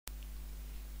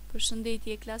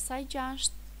Përshëndetje klasa 6,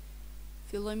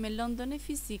 filloj me lëndën e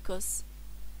fizikës.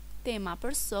 Tema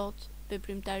për sot,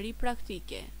 veprimtari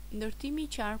praktike, ndërtimi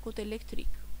I qarkut elektrik.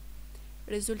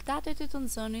 Rezultatet e të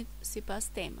nxënit sipas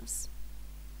temës.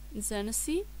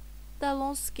 Nxënësi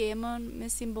dallon skemën me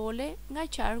simbole nga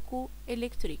qarku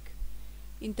elektrik.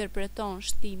 Interpreton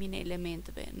shtimin e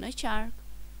elementeve në qark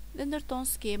dhe ndërton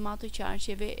skema të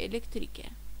qarqeve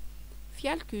elektrike.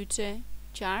 Fjalë kyçe,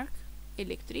 qark,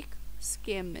 elektrik,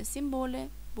 skemë me simbole,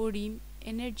 burim,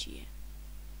 energjie.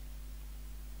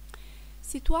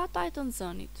 Situata e të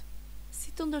nxënit. Si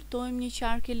të ndërtojmë një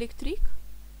qark elektrik?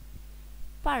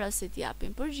 Para se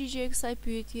t'japim përgjigje e kësaj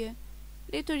pyetje,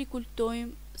 le të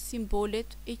rikujtojmë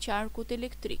simbolet e qarkut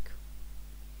elektrik.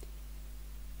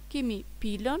 Kemi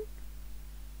pilën,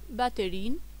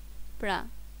 baterinë, pra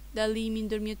dallimi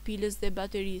ndërmjet pilës dhe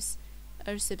baterisë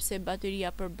është sepse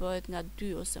bateria përbëhet nga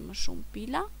 2 ose më shumë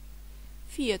pila,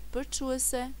 fijet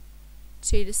përçuese,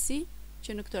 çelësi,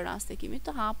 që në këtë rast e kemi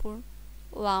të hapur,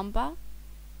 llamba,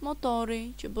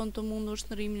 motori, që bën të mundur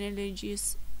shndërrimin e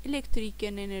energjisë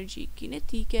elektrike në energji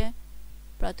kinetike,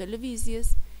 pra të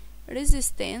lëvizjes,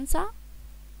 rezistenca,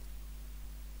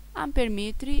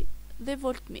 ampermetri dhe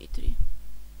voltmetri.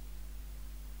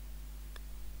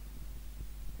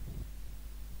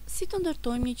 Si të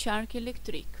ndërtojmë një qark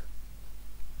elektrik?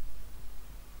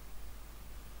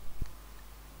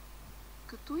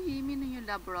 Këtu jemi në një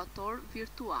laborator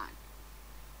virtual.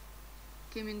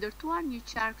 Kemi ndërtuar një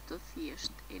qark të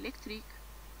thjesht elektrik.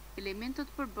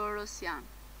 Elementët përbërës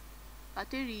janë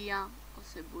bateria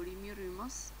ose burimi I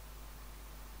rrymës,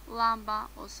 llamba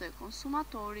ose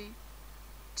konsumatori,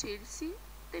 çelësi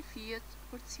dhe fijet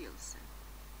përcjellëse.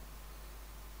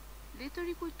 Le të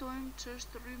rikujtojmë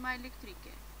ç'është rryma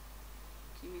elektrike.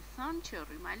 Kemi thënë që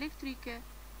rryma elektrike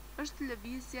është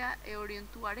lëvizja e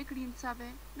orientuar e grimcave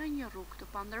në një rrugë të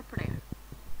pandërprerë.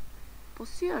 Po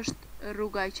si është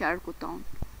rruga e qarkut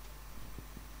tonë?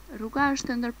 Rruga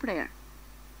është e ndërprerë.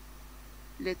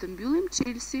 Le të mbyllim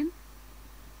çelësin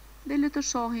dhe le të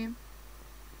shohim.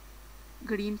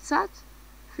 Grimcat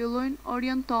fillojnë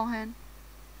orientohen.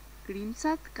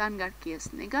 Grimcat kanë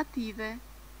ngarkesë negative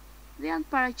dhe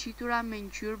janë paraqitura me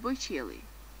ngjyrë bojqielli.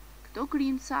 Këto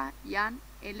grimca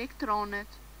janë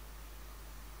elektronet.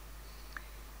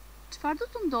 Çfarë do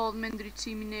të ndodhë me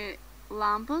ndriçimin e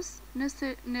llambës nëse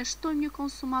ne shtojmë një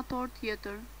konsumator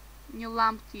tjetër, një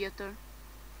llampë tjetër?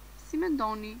 Si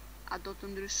mendoni, a do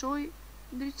të ndryshojë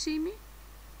ndriçimi?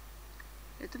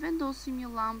 Le të vendosim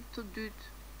një llampë të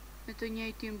dytë me të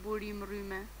njëjtin burim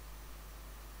rryme.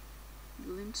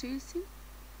 Mbyllim çelësin.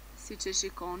 Siç e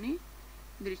shikoni,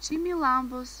 ndriçimi I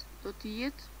llambës do të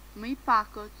jetë më I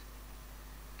pakët.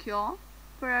 Kjo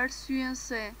për arsyen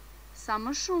se sa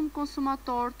më shumë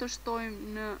konsumator të shtojmë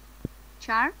në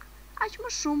qark, aq më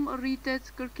shumë rritet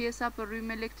kërkesa për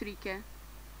rrymë elektrike.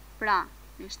 Pra,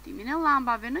 me shtimin e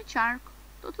llambave në qark,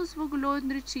 do të zvogëlohet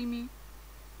ndriçimi,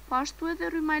 po ashtu edhe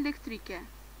rryma elektrike.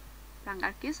 Pra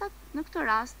ngarkesat në këtë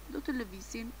rast do të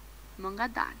lëvizin më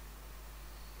ngadalë.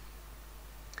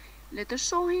 Le të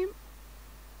shohim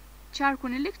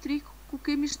qarkun elektrik ku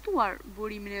kemi shtuar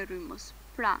burimin e rrymës.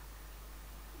 Pra,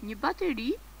 një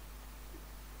bateri,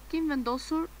 kemi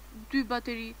vendosur 2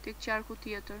 bateri tek qarku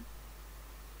tjetër.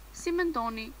 Si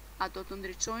mendoni, a do të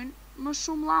ndriçojnë më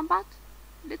shumë llambat?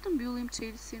 Le të mbyllim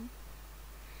çelësin.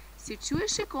 Siç ju e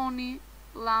shikoni,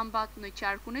 llambat në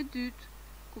qarkun e dytë,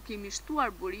 ku kemi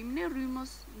shtuar burimin e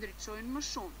rrymës, ndriçojnë më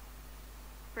shumë.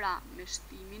 Pra, me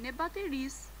shtimin e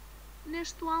baterisë, ne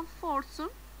shtuam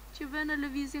forcën që vën në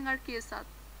lëvizje ngarkesat.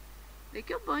 Dhe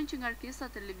kjo bën që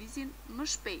ngarkesat të lëvizin më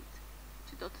shpejt,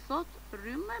 që do të thotë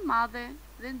rrymë më e madhe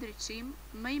dhe ndriçim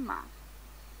më I madh.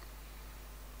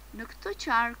 Në këtë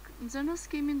qark, nxënës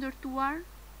kemi ndërtuar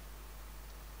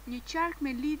një qark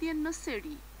me lidhje në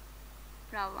seri.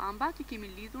 Pra llambat I kemi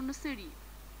lidhur në seri.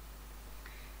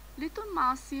 Le të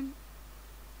masim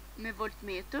me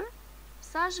voltmetër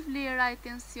sa është vlera e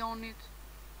tensionit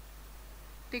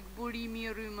tek burimi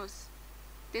I rrymës.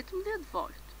 18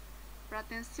 volt. Pra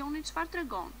tensioni çfarë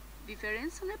tregon?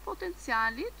 Diferencën e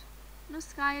potencialit në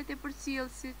skajet e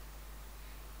përcjellësit.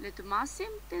 Le të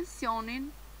masim tensionin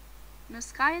në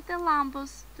skajet e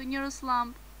llambës të njërës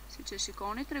llambë, siç e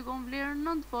shikoni tregon vlerën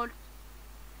 9 volt.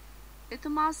 Le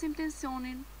të masim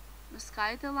tensionin në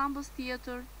skajet e llambës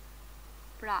tjetër,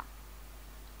 pra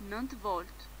 9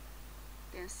 volt.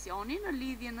 Tensioni në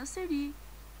lidhje në seri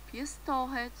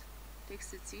pjesëtohet tek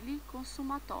secili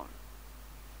konsumator.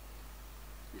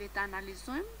 Le të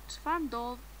analizojmë çfarë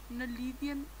ndodh në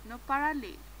lidhjen në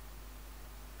paralel.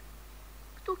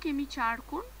 Këtu kemi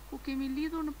qarkun ku kemi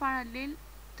lidhur në paralel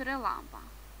 3 llamba.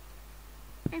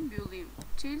 E mbyllim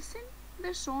çelësin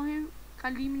dhe shohim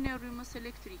kalimin e rrymës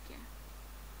elektrike.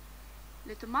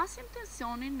 Le të masim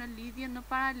tensionin në lidhje në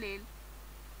paralel.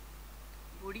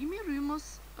 Burimi i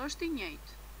rrymës është i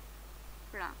njëjtë.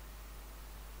 Pra,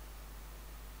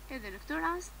 edhe në këtë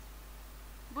rast,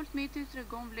 voltmetri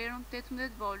tregon vlerën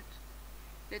 18 volt.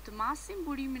 Le të masim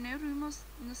burimin e rrymës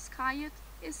në skajet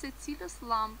e secilës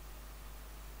llampë.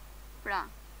 Pra,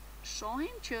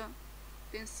 shohim që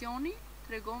tensioni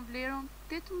tregon vlerën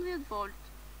 18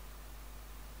 volt.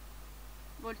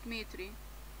 Voltmetri.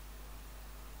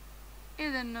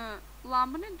 Edhe në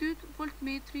llampën e dytë,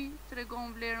 voltmetri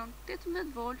tregon vlerën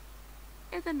 18 volt,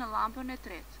 edhe në llampën e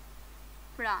tretë.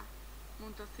 Pra,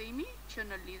 mund të themi që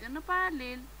në lidhje në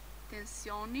paralel,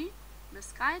 tensioni në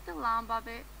skajet e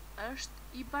llambave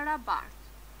është i barabartë.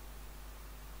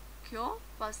 Kjo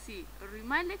pasi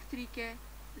rryma elektrike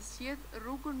zgjedh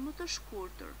rrugën më të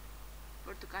shkurtër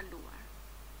për të kaluar.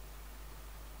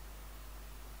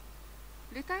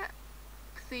 Le ta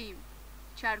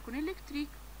kthejmë qarkun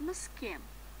elektrik në skemë.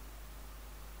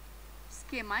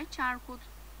 Skema e qarkut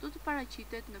do të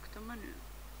paraqitet në këtë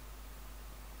mënyrë.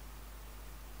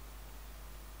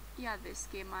 Ja dhe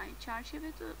skema e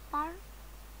qarqeve të parë.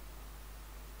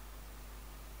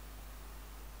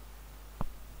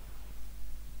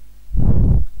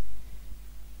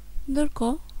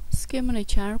 Ndërkohë, skemën e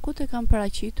qarkut e kam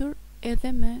paraqitur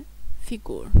edhe me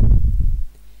figurë.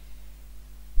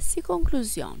 Si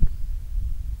konkluzion,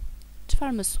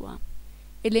 çfarë mësua?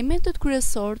 Elementet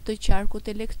kryesor të qarkut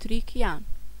elektrik janë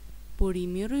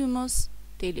burimi i rrymës,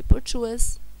 teli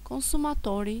përçues,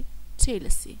 konsumatori,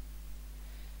 çelësi.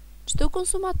 Çdo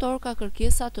konsumator ka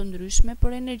kërkesa të ndryshme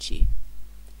për energji.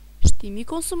 Shtimi i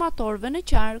konsumatorëve në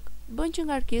qark bën që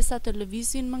ngarkesat të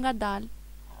lëvizin më ngadalë,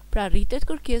 pra rritet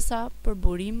kërkesa për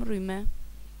burim rryme.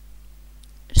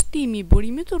 Shtimi i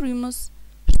burimit të rrymës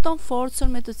shton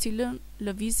forcën me të cilën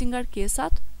lëvizin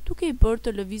ngarkesat, duke i bërë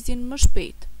të lëvizin më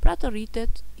shpejt, pra të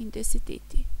rritet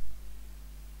intensiteti.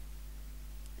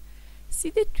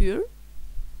 Si detyrë,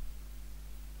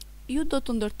 ju do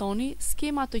të ndërtoni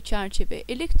skema të qarqeve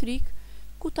elektrik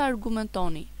ku të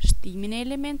argumentoni shtimin e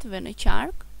elementeve në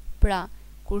qark, pra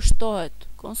kur shtohet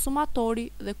konsumatori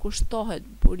dhe kur shtohet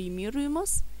burimi i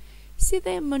rrymës, si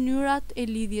dhe mënyrat e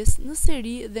lidhjes në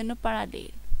seri dhe në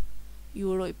paralel.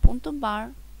 Ju uroj punë të mbarë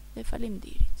dhe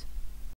faleminderit.